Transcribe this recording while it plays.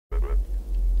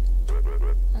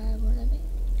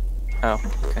Oh,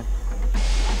 okay.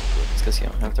 It's because you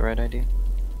don't have the right idea.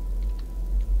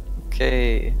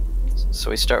 Okay, so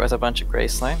we start with a bunch of gray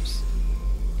slimes.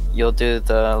 You'll do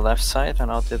the left side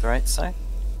and I'll do the right side.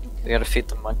 We gotta feed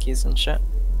the monkeys and shit.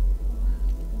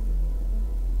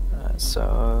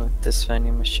 So this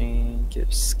vending machine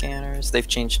gives scanners. They've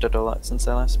changed it a lot since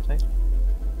I last played.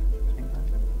 Hang on.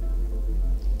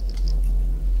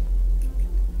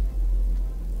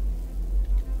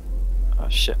 Oh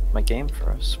shit, my game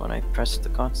froze when I pressed the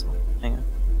console. Hang on.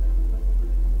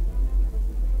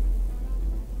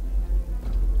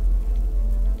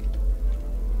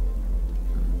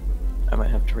 I might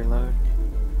have to reload.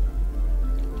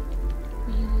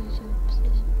 Will you lose your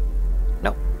position?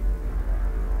 No.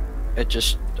 It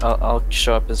just, I'll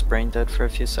show up as brain dead for a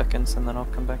few seconds and then I'll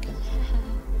come back in.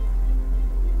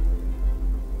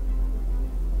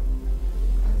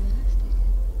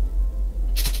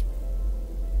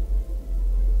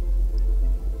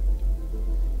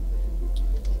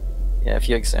 Yeah, if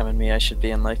you examine me, I should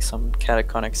be in like some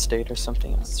catatonic state or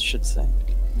something, I should say.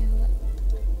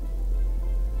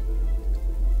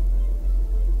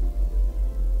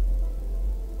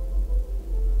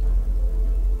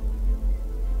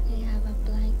 They have a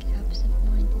blank,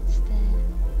 absent-minded stare.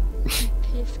 He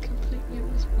appears completely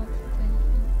unresponsive to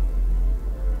anything.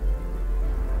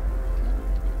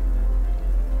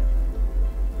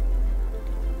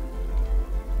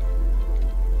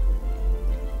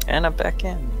 And I'm back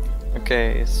in.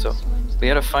 Okay, so we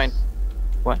gotta find...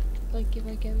 What? Like if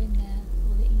I go in there,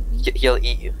 will it eat me? He'll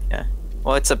eat you, yeah.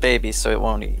 Well, it's a baby, so it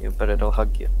won't eat you, but it'll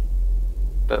hug you.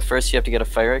 But first you have to get a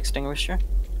fire extinguisher. Right.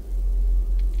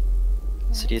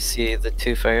 So do you see the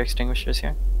 2 fire extinguishers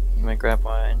here? You might grab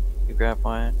one, you grab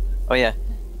one. Oh yeah,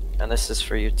 and this is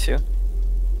for you too.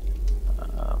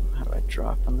 How do I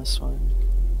drop on this one?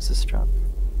 Is this drop?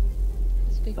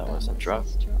 That wasn't drop.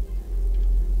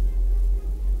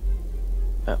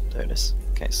 Oh, there it is.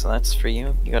 Okay, so that's for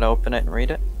you. You gotta open it and read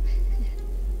it.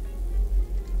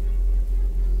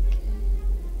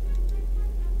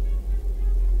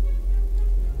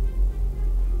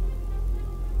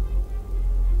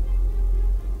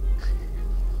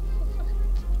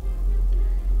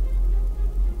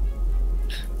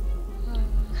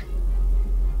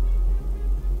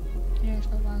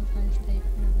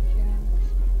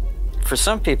 For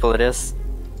some people it is.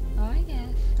 Oh, I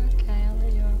guess. Okay, I'll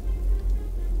let you on.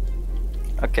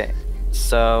 Okay,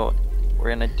 so we're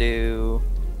gonna do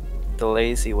the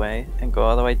lazy way and go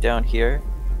all the way down here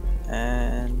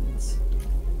and...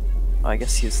 Oh, I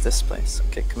guess use this place.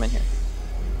 Okay, come in here.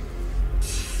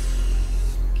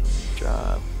 Okay,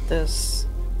 drop this,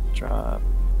 drop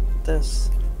this,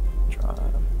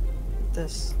 drop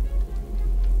this.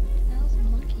 That was a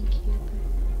monkey cube.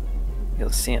 You'll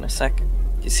see in a second.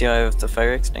 Do you see how I have the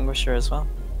fire extinguisher as well?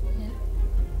 Yeah.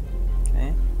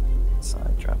 Okay, so I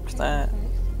dropped that.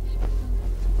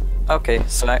 Okay,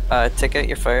 so take out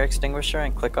your fire extinguisher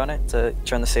and click on it to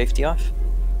turn the safety off.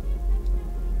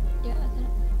 Yeah, I did it.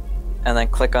 And then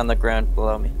click on the ground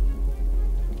below me.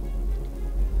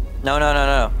 No, no, no,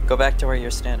 no. Go back to where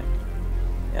you're standing.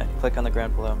 Yeah, click on the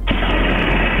ground below me.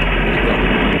 There you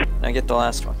go. Now get the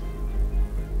last one.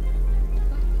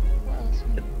 What else?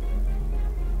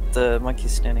 The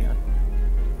monkey's standing on.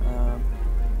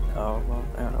 Oh, well,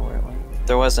 I don't know where it went.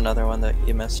 There was another one that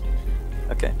you missed.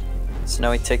 Okay, so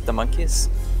now we take the monkeys.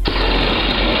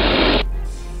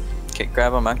 Okay,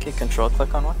 grab a monkey, control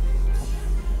click on one.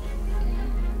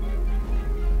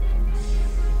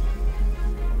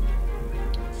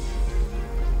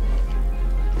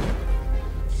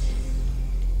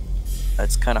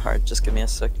 It's kind of hard, just give me a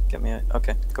sec,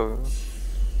 okay, go.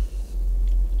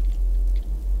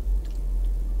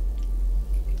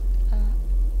 How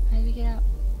do we get out?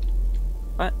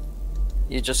 What?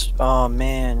 You just, oh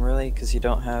man, really? Because you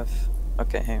don't have,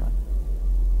 okay, hang on.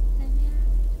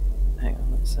 Hang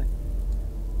on 1 sec.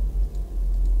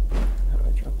 How do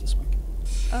I drop this monkey?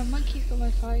 Oh, monkey's got my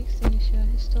fire extinguisher,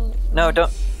 he stole it from No, me.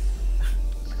 don't.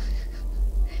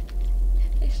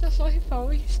 It's not my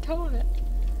fault, he stole it.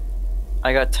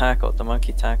 I got tackled, the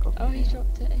monkey tackled. Oh, he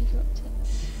dropped it, he dropped it.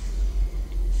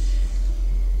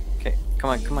 Okay, come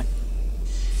on, come on.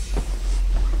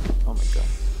 Oh my god.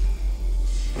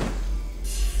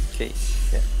 Okay,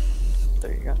 yeah.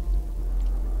 There you go.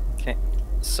 Okay,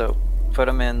 so put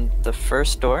them in the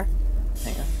first door.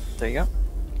 Hang on, there you go.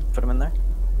 Put them in there.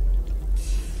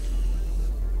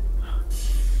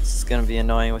 This is gonna be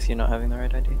annoying with you not having the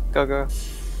right ID. Go, go.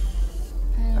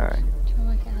 Alright. Try to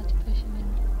work out how to push him in.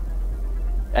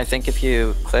 I think if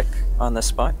you click on the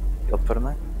spot, you'll put them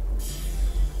there.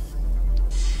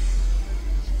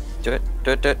 Do it,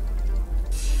 do it, do it.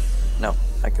 No,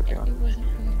 I could be It wrong. wasn't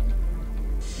really.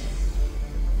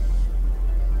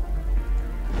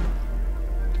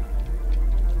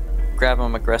 grab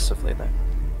them aggressively then.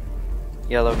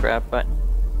 Yellow grab button.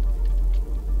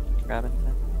 Grab it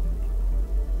then.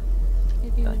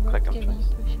 Maybe Then click them give me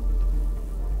twice. a push.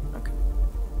 Okay.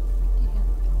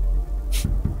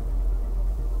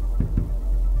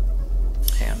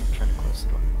 Hey, I'm trying to close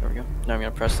the door. There we go. Now I'm gonna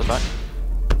press the button.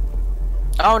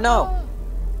 Oh no! Oh,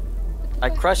 I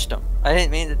crushed him. I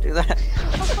didn't mean to do that.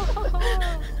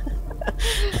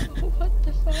 what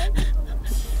the fuck?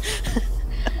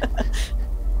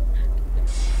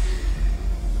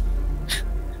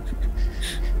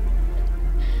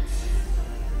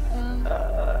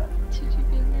 Should you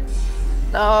be in there?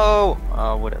 No!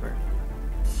 Oh, whatever.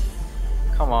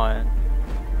 Come on.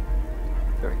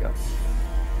 There we go.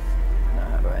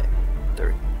 Alright.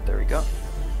 There we go.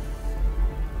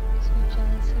 So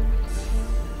jealous of me.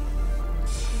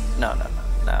 No. Do I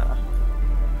never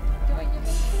feel like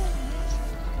this?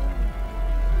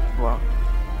 Well.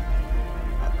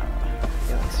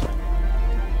 Yeah, that's fine.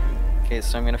 Okay,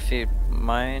 so I'm gonna feed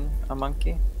mine a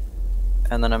monkey.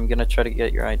 And then I'm gonna try to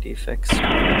get your ID fixed.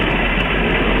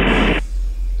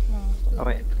 Oh,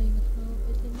 wait.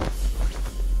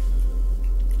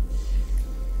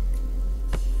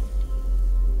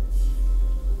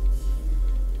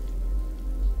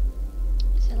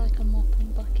 Is there like a mop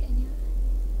and bucket in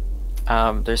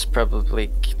here? There's probably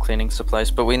cleaning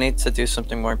supplies, but we need to do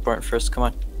something more important first. Come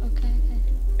on. Okay.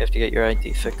 We have to get your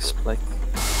ID fixed, like.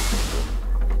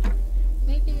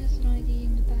 Maybe there's an ID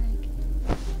in the bag.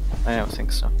 I don't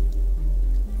think so.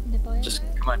 In the bio Just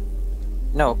bag? come on.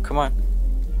 No, come on.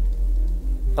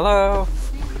 Hello?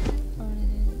 Oh, no, no.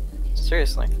 Okay.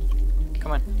 Seriously.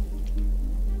 Come on.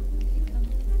 Okay, come.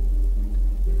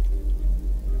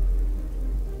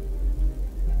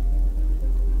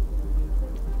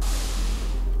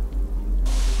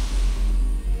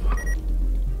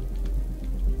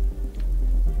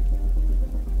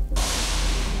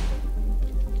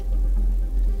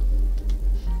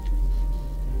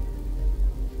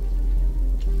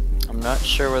 I'm not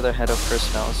sure where the head of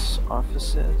personnel's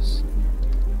office is.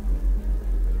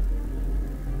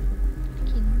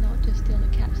 Can you not just steal the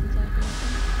captain's ID? I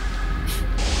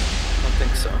don't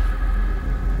think so.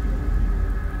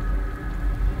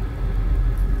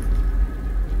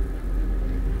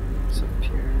 It's up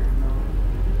here. No.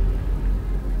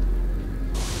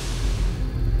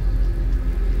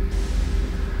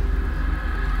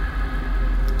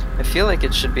 I feel like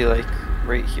it should be like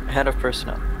right here, head of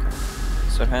personnel. Okay.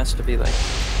 So it has to be like.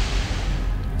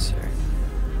 Sorry.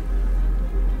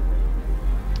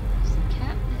 Is the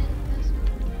cat the head of person?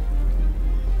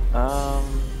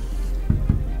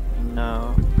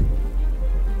 No.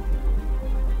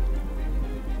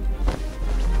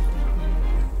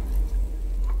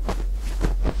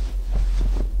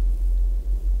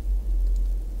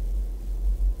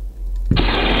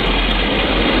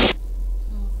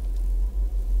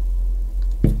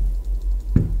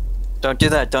 Don't do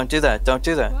that, don't do that, don't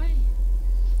do that. Why?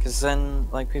 Because then,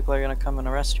 like, people are gonna come and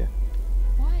arrest you.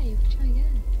 Why? We're trying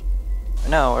again.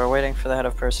 No, we're waiting for the head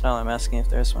of personnel. I'm asking if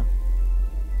there's one.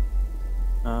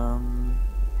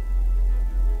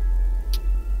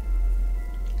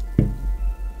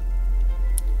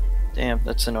 Damn,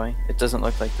 that's annoying. It doesn't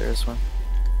look like there is one.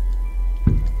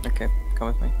 Okay, come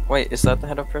with me. Wait, is that the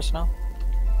head of personnel?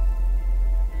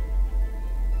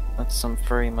 That's some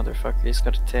furry motherfucker. He's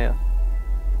got a tail.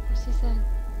 What's he saying?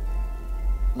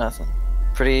 Nothing.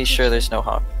 Pretty sure there's no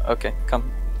hop. Okay,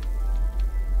 come.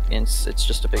 It's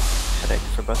just a big headache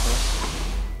for both of us.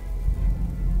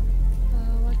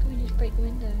 Why can't we just break the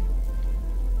window?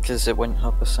 Because it wouldn't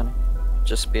help us any.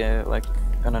 Just be like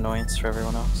an annoyance for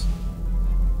everyone else.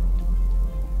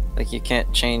 Like, you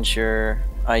can't change your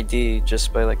ID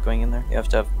just by like going in there. You have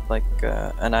to have like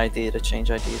an ID to change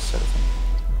IDs, sort of thing.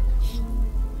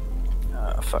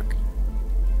 Fuck.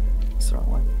 It's the wrong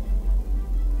one.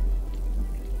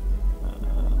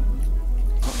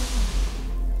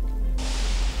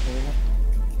 There we go.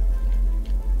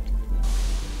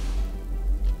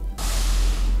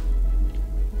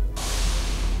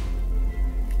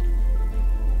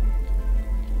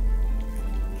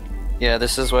 Yeah,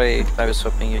 this is why I was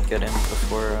hoping you'd get in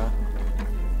before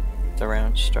the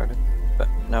round started. But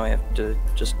now we have to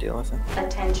just deal with it.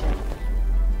 Attention.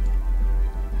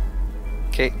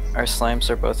 Okay, our slimes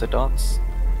are both adults.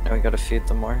 Now we gotta feed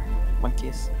them more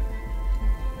monkeys.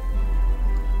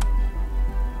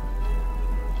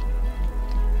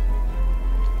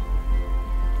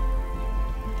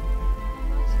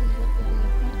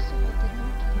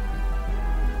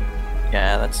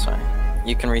 Yeah, that's fine.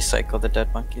 You can recycle the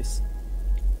dead monkeys.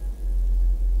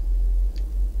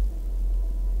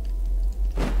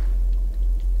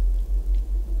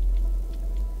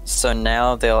 So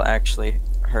now they'll actually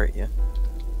hurt you.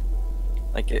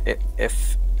 Like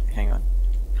if hang on.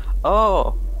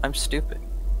 Oh, I'm stupid.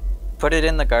 Put it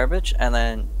in the garbage and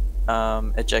then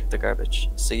eject the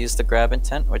garbage. So use the grab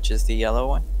intent, which is the yellow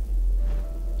one.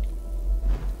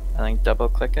 And then double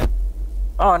click it.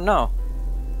 Oh no.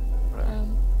 What?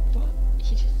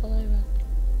 You just fell over.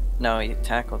 No, you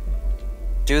tackled me.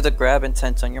 Do the grab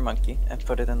intent on your monkey and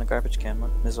put it in the garbage can,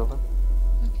 Mizova.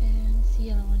 Okay, and it's the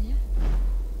yellow one, yeah?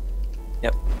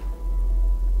 Yep.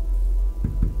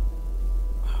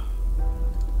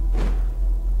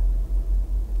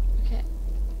 Okay,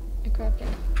 I grabbed it.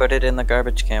 Put it in the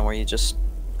garbage can where you just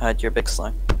had your big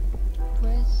slime.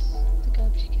 Where's the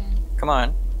garbage can? Come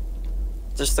on.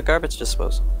 Just the garbage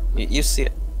disposal. You see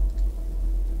it.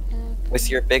 With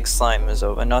your big slime,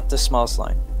 Mizova, not the small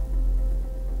slime.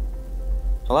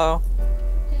 Hello?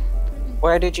 Yeah, put it in.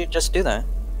 Why did you just do that?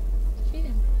 Feed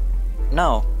him.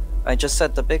 No. I just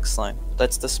said the big slime.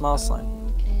 That's the small slime.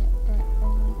 Okay, right,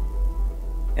 hold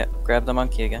on. Yeah, grab the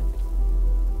monkey again.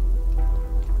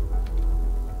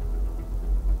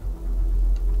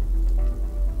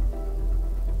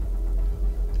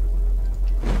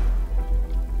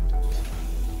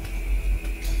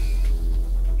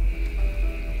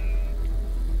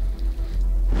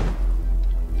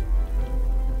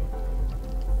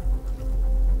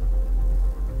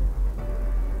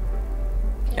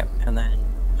 Yep, and then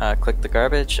click the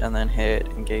garbage and then hit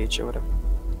engage or whatever.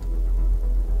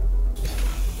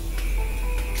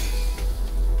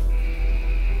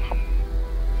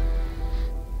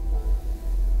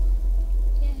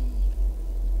 Yay.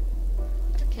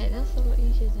 Okay, that's a lot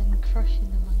easier than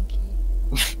crushing the monkey.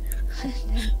 And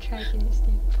then dragging its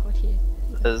dead body.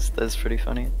 That's pretty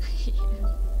funny.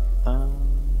 Yeah.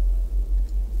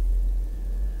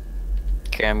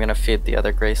 Okay, I'm gonna feed the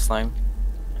other gray slime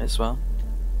as well.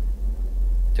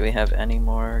 Do we have any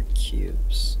more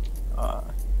cubes?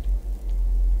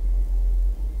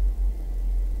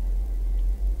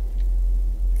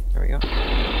 There we go.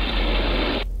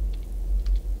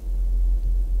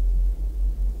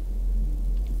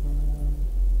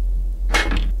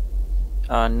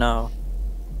 No.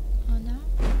 Oh no?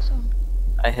 What's wrong?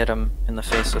 I hit him in the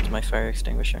face with my fire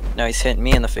extinguisher. No, he's hitting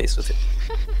me in the face with it.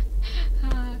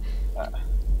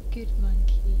 Good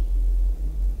monkey.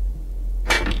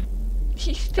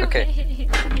 He's still Okay.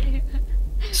 hitting you.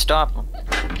 Stop him.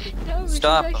 No, this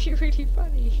Stop is him. actually really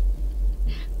funny.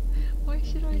 Why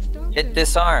should I stop Hit him?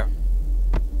 this arm.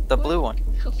 The What? blue one.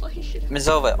 Why should I?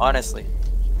 Mizova, honestly.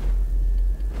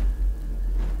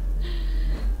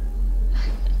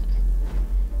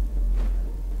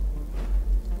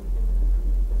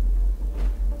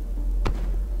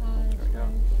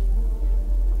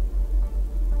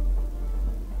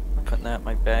 Putting that in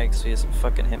my bag so he doesn't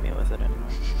fucking hit me with it anymore.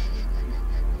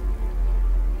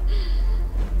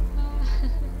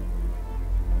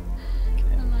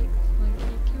 I like this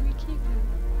monkey. Can we keep him?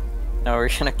 No, we're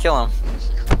gonna kill him.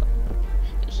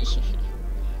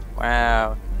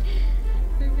 Wow.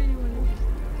 I really want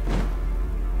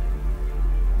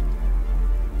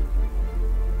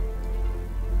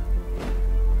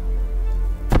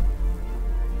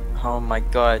Oh my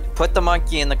god. Put the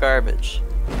monkey in the garbage.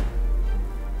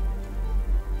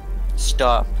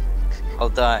 Stop. I'll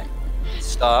die.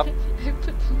 Stop. I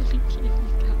put the monkey in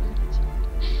the garbage.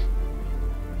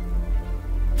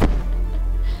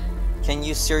 Can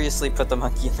you seriously put the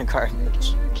monkey in the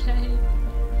garbage? Okay.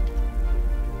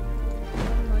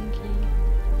 Oh, monkey.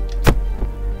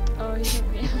 Oh, he hit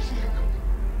me.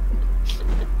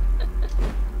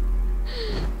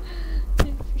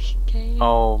 Okay.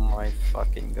 Oh my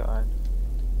fucking god.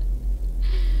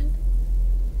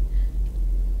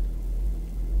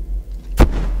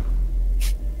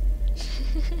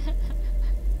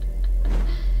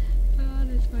 Oh,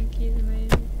 this monkey is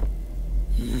amazing.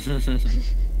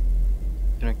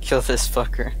 Gonna kill this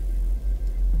fucker.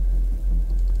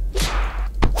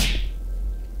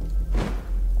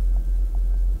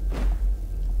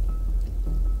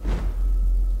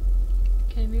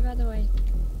 Okay, move out of the way.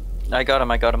 I got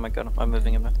him, I got him, I got him. I'm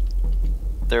moving him.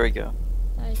 There we go.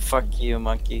 Nice. Fuck you,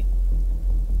 monkey.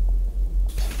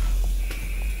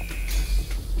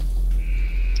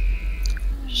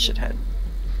 Shithead.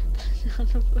 On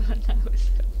the floor, that was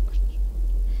so